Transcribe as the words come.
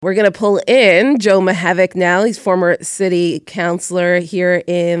We're going to pull in Joe Mihevc now. He's former city councillor here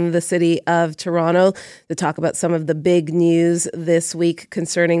in the city of Toronto to talk about some of the big news this week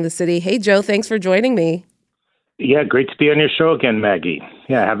concerning the city. Hey, Joe, thanks for joining me. Yeah, great to be on your show again, Maggie.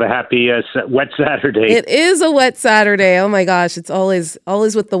 Yeah, have a happy wet Saturday. It is a wet Saturday. Oh my gosh, it's always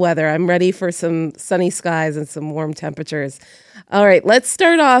with the weather. I'm ready for some sunny skies and some warm temperatures. All right, let's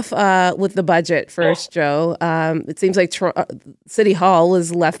start off with the budget first, Joe. It seems like City Hall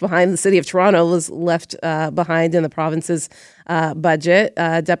was left behind. The City of Toronto was left behind in the province's budget.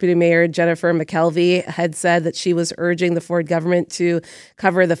 Deputy Mayor Jennifer McKelvey had said that she was urging the Ford government to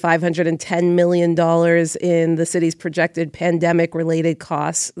cover the $510 million in the city's projected pandemic-related costs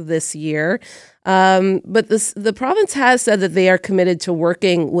this year. But the province has said that they are committed to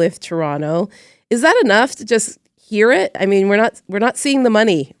working with Toronto. Is that enough to just hear it? I mean, we're not seeing the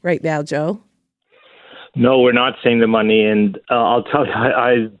money right now, Joe. No, we're not seeing the money. And I'll tell you,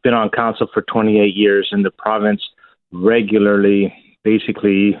 I've been on council for 28 years, and the province regularly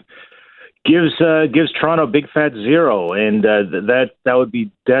basically gives Toronto a big fat zero, and that would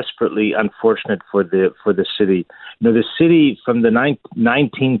be desperately unfortunate for the city. You know, the city from the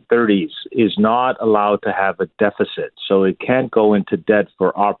 1930s is not allowed to have a deficit, so it can't go into debt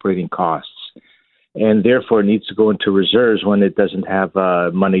for operating costs, and therefore it needs to go into reserves when it doesn't have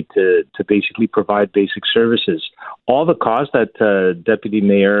money to basically provide basic services. All the costs that Deputy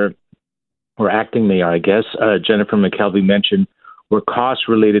Mayor, or Acting Mayor, I guess, Jennifer McKelvey mentioned were costs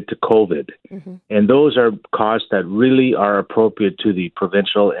related to COVID. Mm-hmm. And those are costs that really are appropriate to the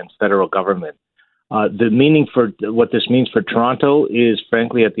provincial and federal government. The meaning for what this means for Toronto is,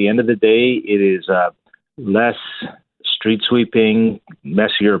 frankly, at the end of the day, it is less street sweeping,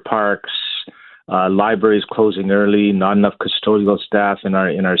 messier parks, libraries closing early, not enough custodial staff in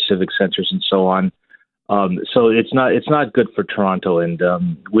our civic centers, and so on. So it's not good for Toronto, and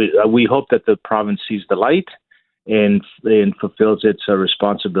we hope that the province sees the light and fulfills its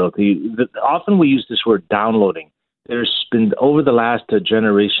responsibility. Often we use this word downloading. There's been, over the last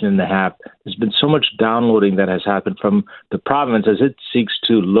generation and a half, there's been so much downloading that has happened from the province as it seeks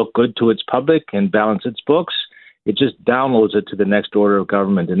to look good to its public and balance its books. It just downloads it to the next order of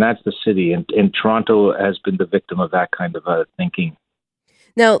government, and that's the city. And Toronto has been the victim of that kind of thinking.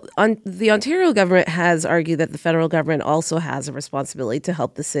 Now, the Ontario government has argued that the federal government also has a responsibility to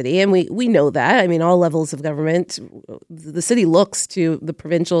help the city, and we know that. I mean, all levels of government, the city looks to the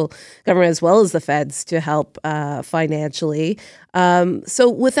provincial government as well as the feds to help financially. So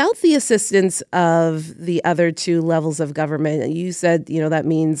without the assistance of the other two levels of government, you said, that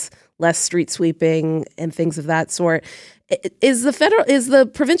means less street sweeping and things of that sort. Is the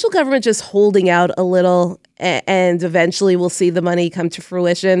provincial government just holding out a little, and eventually we'll see the money come to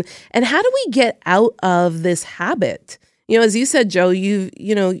fruition? And how do we get out of this habit? As you said, Joe, you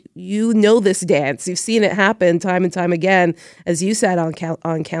know this dance. You've seen it happen time and time again, as you said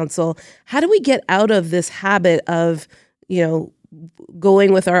on council. How do we get out of this habit of,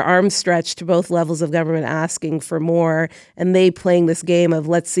 going with our arms stretched to both levels of government, asking for more, and they playing this game of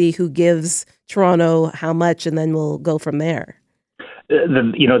let's see who gives Toronto how much, and then we'll go from there?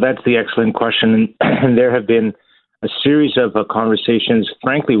 That's the excellent question. And there have been a series of conversations,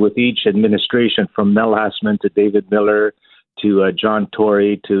 frankly, with each administration, from Mel Hassman to David Miller to John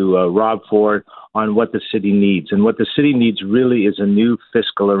Tory to Rob Ford, on what the city needs. And what the city needs really is a new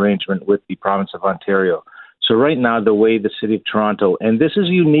fiscal arrangement with the province of Ontario. So right now, the way the city of Toronto, and this is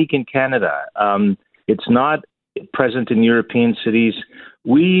unique in Canada, it's not present in European cities.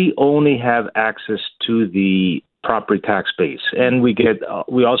 We only have access to the property tax base, and we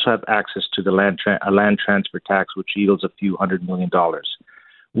also have access to the land transfer tax, which yields a few $100 million.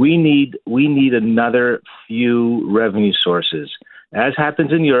 We need another few revenue sources, as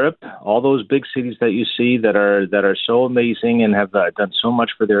happens in Europe. All those big cities that you see that are so amazing and have done so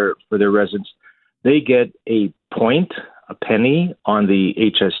much for their residents, they get a penny on the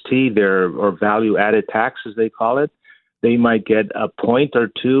HST, or value added tax, as they call it. They might get a point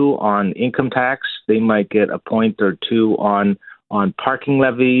or two on income tax. They might get a point or two on parking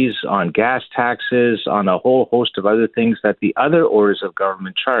levies, on gas taxes, on a whole host of other things that the other orders of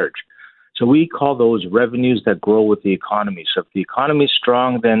government charge. So we call those revenues that grow with the economy. So if the economy is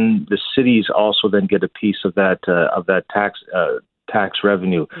strong, then the cities also then get a piece of that tax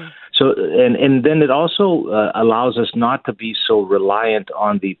revenue. So and then it also allows us not to be so reliant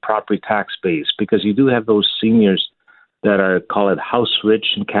on the property tax base, because you do have those seniors that are, call it, house rich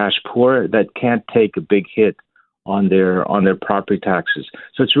and cash poor, that can't take a big hit on their property taxes.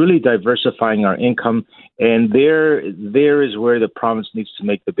 So it's really diversifying our income, and there is where the province needs to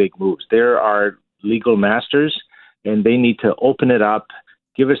make the big moves. There are legal masters, and they need to open it up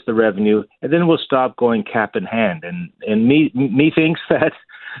give us the revenue, and then we'll stop going cap in hand. And me thinks that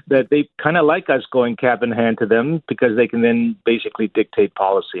they kind of like us going cap in hand to them because they can then basically dictate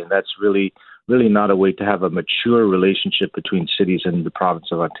policy, and that's really not a way to have a mature relationship between cities and the province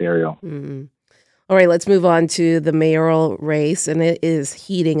of Ontario. Mm-hmm. All right, let's move on to the mayoral race, and it is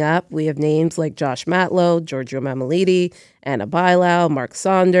heating up. We have names like Josh Matlow, Giorgio Mammoliti, Anna Bilau, Mark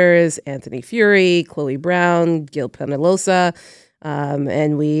Saunders, Anthony Fury, Chloe Brown, Gil Penalosa, and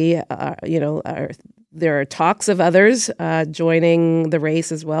there are talks of others joining the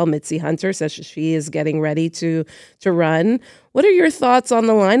race as well. Mitzi Hunter says she is getting ready to run. What are your thoughts on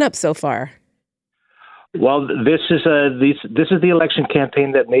the lineup so far? Well, this is the election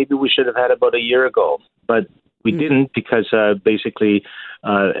campaign that maybe we should have had about a year ago, but we didn't because basically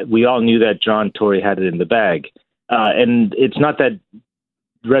we all knew that John Tory had it in the bag. And it's not that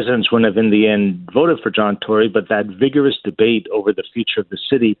residents wouldn't have in the end voted for John Tory, but that vigorous debate over the future of the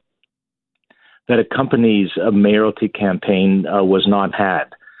city that accompanies a mayoralty campaign was not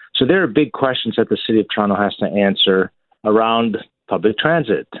had. So there are big questions that the City of Toronto has to answer around public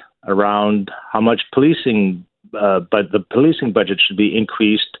transit, around how much policing, but the policing budget should be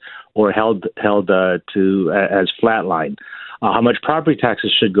increased or held as flatline. How much property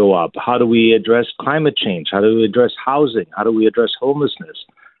taxes should go up? How do we address climate change? How do we address housing? How do we address homelessness?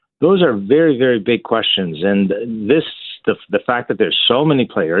 Those are very, very big questions, and the fact that there's so many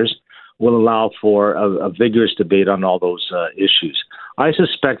players will allow for a vigorous debate on all those issues. I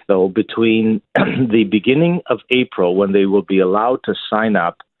suspect, though, between the beginning of April, when they will be allowed to sign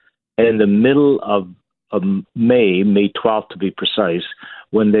up, and in the middle of May 12th to be precise,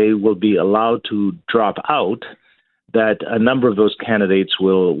 when they will be allowed to drop out, that a number of those candidates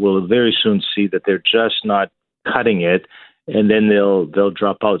will very soon see that they're just not cutting it, and then they'll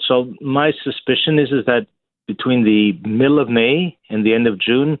drop out. So my suspicion is that between the middle of May and the end of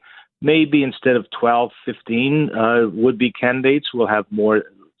June, maybe instead of 12, 15 would-be candidates, we'll have more,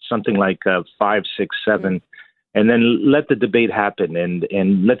 something like 5, 6, 7, and then let the debate happen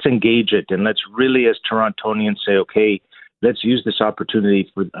and let's engage it. And let's really, as Torontonians, say, okay, let's use this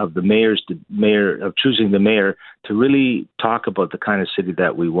opportunity of choosing the mayor to really talk about the kind of city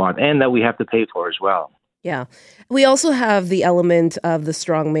that we want and that we have to pay for as well. Yeah. We also have the element of the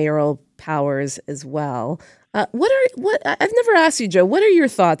strong mayoral powers as well. I've never asked you, Joe, what are your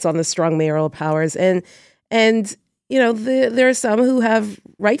thoughts on the strong mayoral powers? And there are some who have,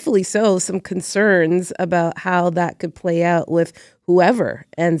 rightfully so, some concerns about how that could play out with whoever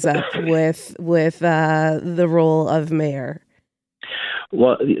ends up with the role of mayor.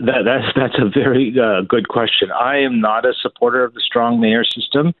 Well, that's a very good question. I am not a supporter of the strong mayor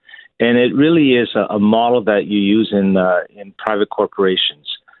system, and it really is a model that you use in private corporations.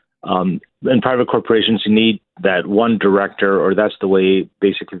 In private corporations, you need that one director, or that's the way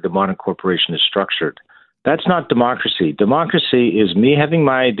basically the modern corporation is structured. That's not democracy. Democracy is me having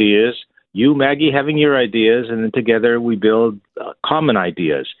my ideas, you, Maggie, having your ideas, and then together we build common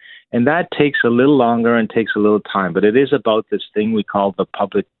ideas. And that takes a little longer and takes a little time, but it is about this thing we call the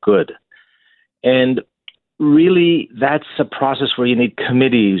public good. And really, that's a process where you need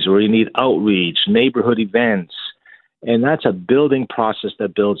committees, where you need outreach, neighborhood events, and that's a building process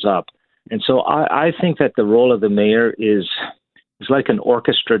that builds up. And so I think that the role of the mayor is like an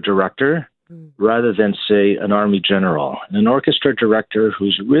orchestra director rather than, say, an army general. An orchestra director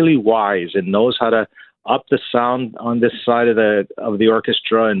who's really wise and knows how to up the sound on this side of the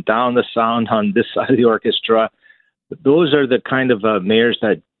orchestra and down the sound on this side of the orchestra. Those are the kind of mayors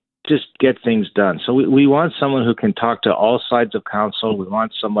that just get things done. So we want someone who can talk to all sides of council. We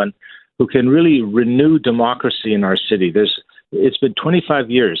want someone who can really renew democracy in our city. It's been 25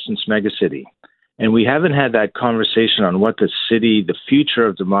 years since Megacity, and we haven't had that conversation on what the future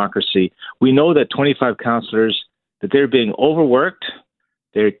of democracy. We know that 25 councillors, that they're being overworked.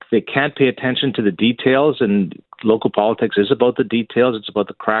 They can't pay attention to the details, and local politics is about the details. It's about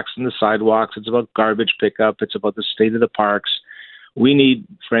the cracks in the sidewalks. It's about garbage pickup. It's about the state of the parks. We need,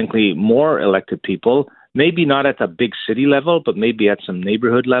 frankly, more elected people, maybe not at the big city level, but maybe at some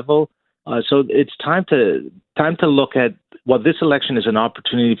neighborhood level. So it's time to look at, this election is an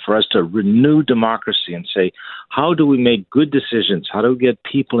opportunity for us to renew democracy and say, how do we make good decisions? How do we get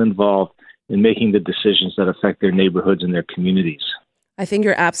people involved in making the decisions that affect their neighborhoods and their communities? I think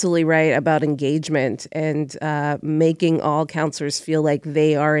you're absolutely right about engagement and making all councillors feel like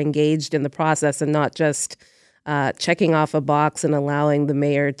they are engaged in the process and not just checking off a box and allowing the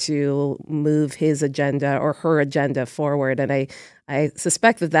mayor to move his agenda or her agenda forward. And I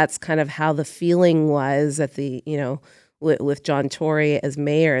suspect that that's kind of how the feeling was at with John Tory as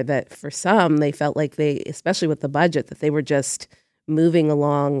mayor, that for some, they felt like especially with the budget, that they were just moving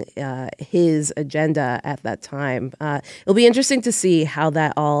along his agenda at that time. It'll be interesting to see how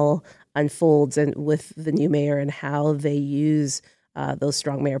that all unfolds and with the new mayor and how they use those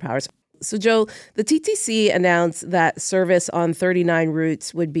strong mayor powers. So, Joe, the TTC announced that service on 39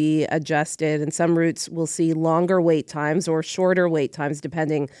 routes would be adjusted, and some routes will see longer wait times or shorter wait times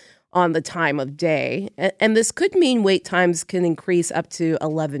depending on the time of day. And this could mean wait times can increase up to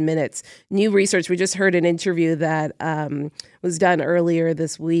 11 minutes. New research, we just heard an interview that was done earlier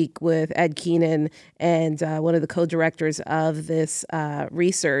this week with Ed Keenan and one of the co-directors of this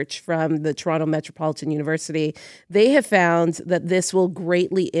research from the Toronto Metropolitan University. They have found that this will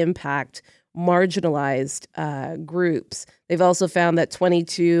greatly impact marginalized groups. They've also found that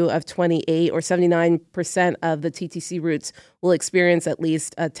 22 of 28 or 79% of the TTC routes will experience at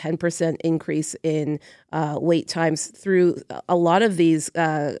least a 10% increase in wait times through a lot of these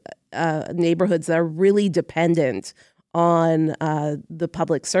neighborhoods that are really dependent on the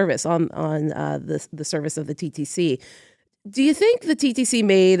public service, on the service of the TTC. Do you think the TTC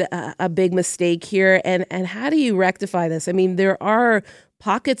made a big mistake here? And how do you rectify this? I mean, there are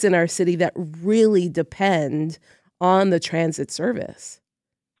pockets in our city that really depend on the transit service.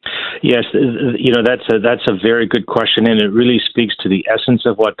 Yes, that's a very good question, and it really speaks to the essence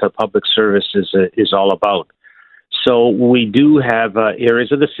of what public service is all about. So we do have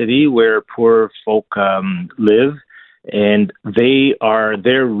areas of the city where poor folk live, and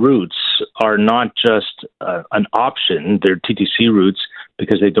their routes are not just an option. They're TTC routes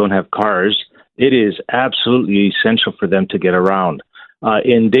because they don't have cars. It is absolutely essential for them to get around.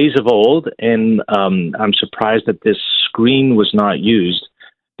 In days of old, and I'm surprised that this screen was not used,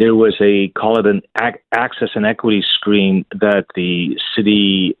 there was call it an access and equity screen that the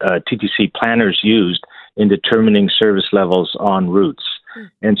city TTC planners used in determining service levels on routes.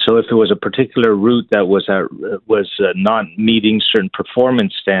 And so if it was a particular route that was not meeting certain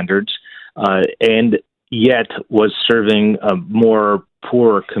performance standards and yet was serving a more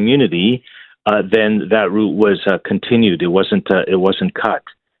poor community, then that route was continued. It wasn't cut.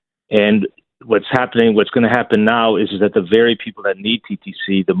 And what's going to happen now is that the very people that need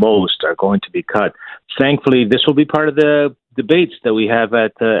TTC the most are going to be cut. Thankfully, this will be part of the debates that we have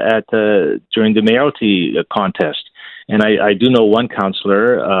during the mayoralty contest. And I do know one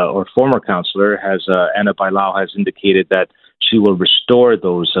councillor or former councillor Anna Bailao has indicated that she will restore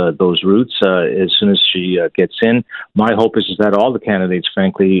those routes as soon as she gets in. My hope is that all the candidates,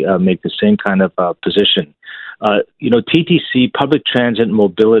 frankly, make the same kind of position. TTC, public transit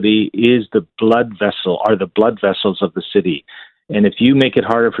mobility, is the blood vessels of the city. And if you make it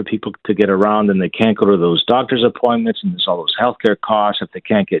harder for people to get around and they can't go to those doctor's appointments and there's all those healthcare costs, if they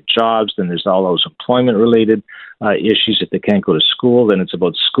can't get jobs, then there's all those employment-related issues. If they can't go to school, then it's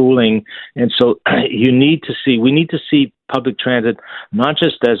about schooling. And so we need to see public transit not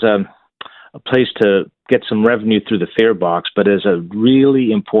just as a place to get some revenue through the fare box, but as a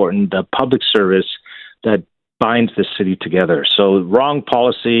really important public service that binds the city together. So wrong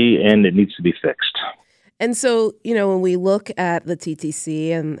policy, and it needs to be fixed. And so, when we look at the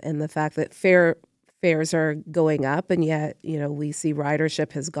TTC and the fact that fares are going up, and yet, we see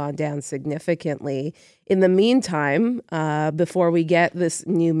ridership has gone down significantly. In the meantime, before we get this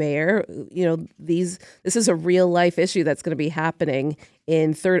new mayor, this is a real life issue that's going to be happening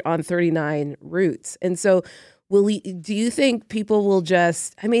on 39 routes. And so, do you think people will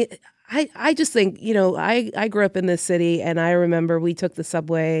just? I mean, I just think I grew up in this city, and I remember we took the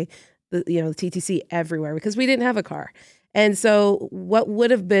subway, the TTC everywhere because we didn't have a car. And so what would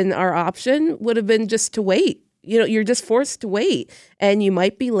have been our option would have been just to wait. You're just forced to wait, and you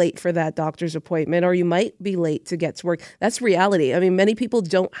might be late for that doctor's appointment, or you might be late to get to work. That's reality. I mean, many people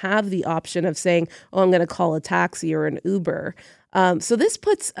don't have the option of saying, I'm going to call a taxi or an Uber. So this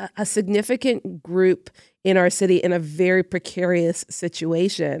puts a significant group in our city in a very precarious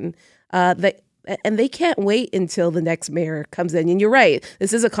situation and they can't wait until the next mayor comes in. And you're right.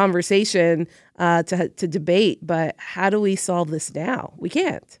 This is a conversation to debate, but how do we solve this now? We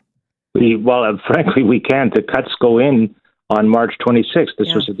can't. Frankly, we can't. The cuts go in on March 26th.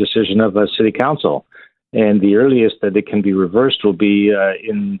 This was a decision of City Council. And the earliest that it can be reversed will be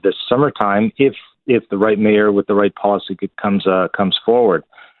in the summertime if the right mayor with the right policy comes forward.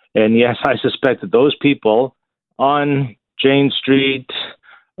 And yes, I suspect that those people on Jane Street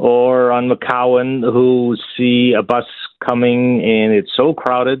or on McCowan who see a bus coming and it's so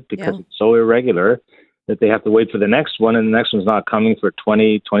crowded because it's so irregular that they have to wait for the next one, and the next one's not coming for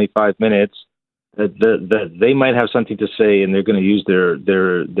 20, 25 minutes, that they might have something to say, and they're going to use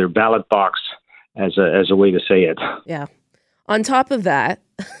their ballot box as a way to say it. Yeah. On top of that,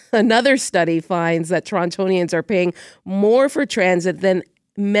 another study finds that Torontonians are paying more for transit than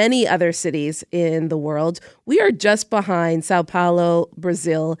many other cities in the world. We are just behind Sao Paulo,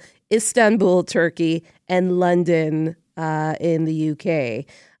 Brazil, Istanbul, Turkey, and London in the UK.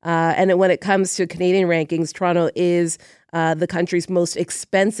 And when it comes to Canadian rankings, Toronto is the country's most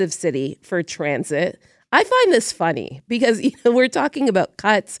expensive city for transit. I find this funny because we're talking about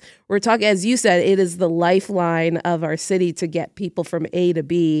cuts. We're talking, as you said, it is the lifeline of our city to get people from A to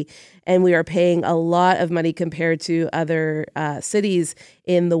B, and we are paying a lot of money compared to other cities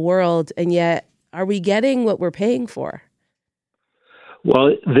in the world. And yet, are we getting what we're paying for?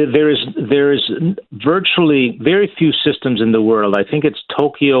 Well, there is virtually very few systems in the world. I think it's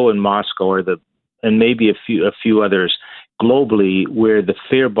Tokyo and Moscow and maybe a few others globally where the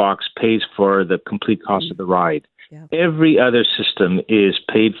fare box pays for the complete cost of the ride. Yeah. Every other system is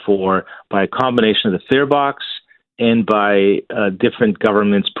paid for by a combination of the fare box and by different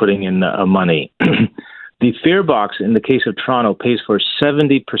governments putting in money. The fare box, in the case of Toronto, pays for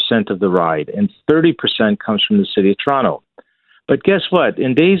 70% of the ride, and 30% comes from the city of Toronto. But guess what?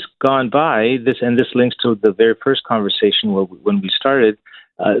 In days gone by, this links to the very first conversation when we started,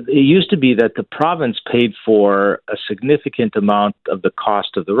 it used to be that the province paid for a significant amount of the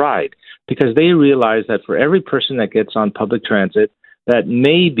cost of the ride because they realized that for every person that gets on public transit, that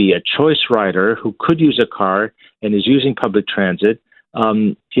may be a choice rider who could use a car and is using public transit,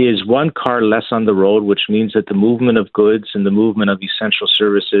 is one car less on the road, which means that the movement of goods and the movement of essential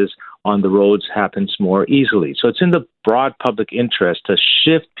services on the roads happens more easily. So it's in the broad public interest to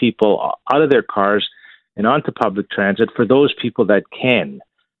shift people out of their cars and onto public transit for those people that can.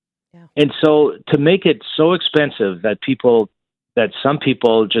 Yeah. And so to make it so expensive that some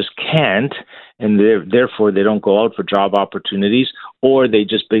people just can't, and therefore they don't go out for job opportunities, or they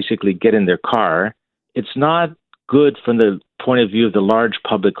just basically get in their car, it's not good from the point of view of the large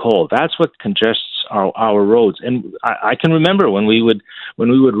public whole. That's what congests our roads. And I can remember when we would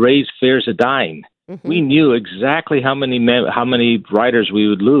raise fares a dime, we knew exactly how many riders we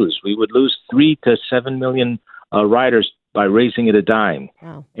would lose. We would lose 3 to 7 million riders by raising it a dime.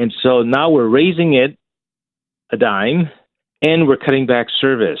 Wow. And so now we're raising it a dime and we're cutting back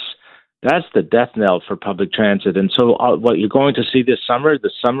service. That's the death knell for public transit. And so what you're going to see this summer is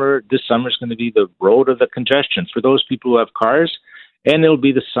going to be the road of the congestion for those people who have cars, and it'll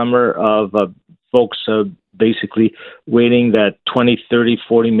be the summer of folks basically waiting that 20, 30,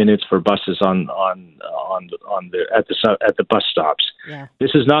 40 minutes for buses at the bus stops. Yeah.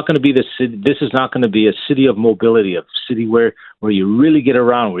 This is not going to be This is not going to be a city of mobility, a city where you really get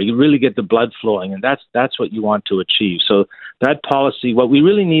around, where you really get the blood flowing, and that's what you want to achieve. So that policy, what we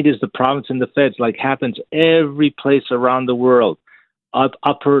really need is the province and the feds, like happens every place around the world.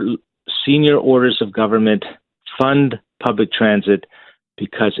 Upper senior orders of government fund public transit,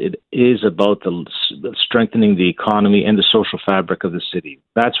 because it is about the strengthening the economy and the social fabric of the city.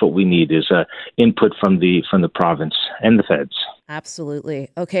 That's what we need, is input from the province and the feds. Absolutely.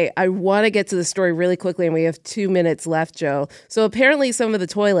 Okay, I want to get to the story really quickly, and we have 2 minutes left, Joe. So apparently some of the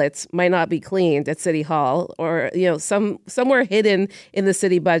toilets might not be cleaned at City Hall, or somewhere hidden in the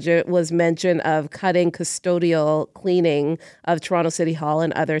city budget was mention of cutting custodial cleaning of Toronto City Hall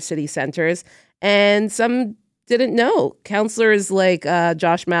and other city centers, and some didn't know. Councillors like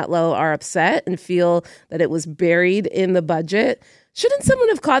Josh Matlow are upset and feel that it was buried in the budget. Shouldn't someone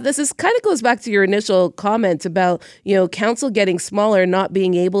have caught this? This kind of goes back to your initial comment about, council getting smaller, not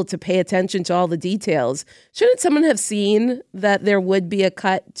being able to pay attention to all the details. Shouldn't someone have seen that there would be a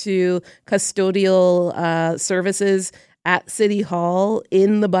cut to custodial services at City Hall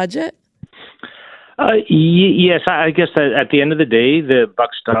in the budget? Yes, I guess that at the end of the day, the buck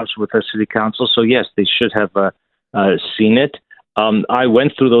stops with our city council. So yes, they should have seen it. I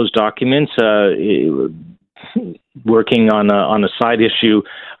went through those documents, working on a side issue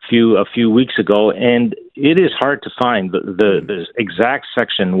a few weeks ago, and it is hard to find the exact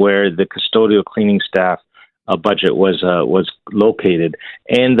section where the custodial cleaning staff budget was located,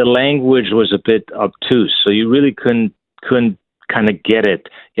 and the language was a bit obtuse. So you really couldn't kind of get it.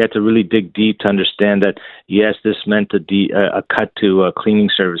 You had to really dig deep to understand that, yes, this meant a cut to cleaning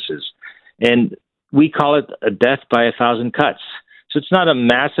services. And we call it a death by 1,000 cuts. So it's not a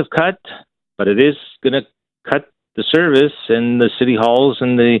massive cut, but it is going to cut the service, and the city halls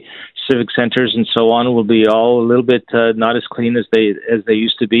and the civic centers and so on will be all a little bit not as clean as they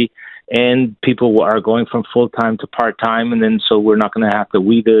used to be. And people are going from full-time to part-time, and then so we're not going to have to,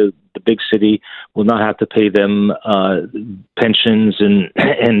 the big city will not have to pay them pensions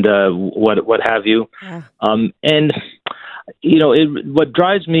and what have you. Yeah. And what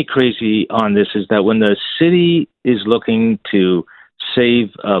drives me crazy on this is that when the city is looking to save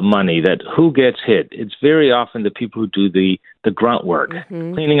money, that who gets hit? It's very often the people who do the grunt work,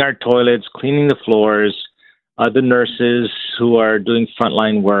 cleaning our toilets, cleaning the floors, the nurses who are doing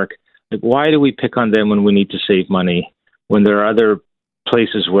frontline work. Like, why do we pick on them when we need to save money, when there are other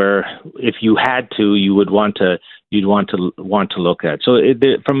places where, if you had to, you'd want to look at? So,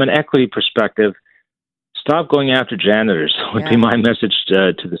 from an equity perspective, stop going after janitors would be my message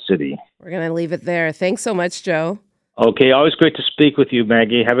to the city. We're going to leave it there. Thanks so much, Joe. Okay, always great to speak with you,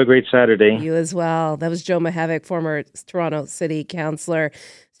 Maggie. Have a great Saturday. You as well. That was Joe Mihevc, former Toronto City Councillor,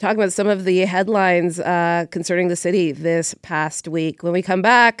 talking about some of the headlines concerning the city this past week. When we come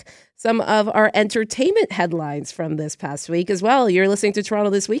back, some of our entertainment headlines from this past week as well. You're listening to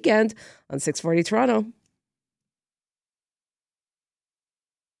Toronto This Weekend on 640 Toronto.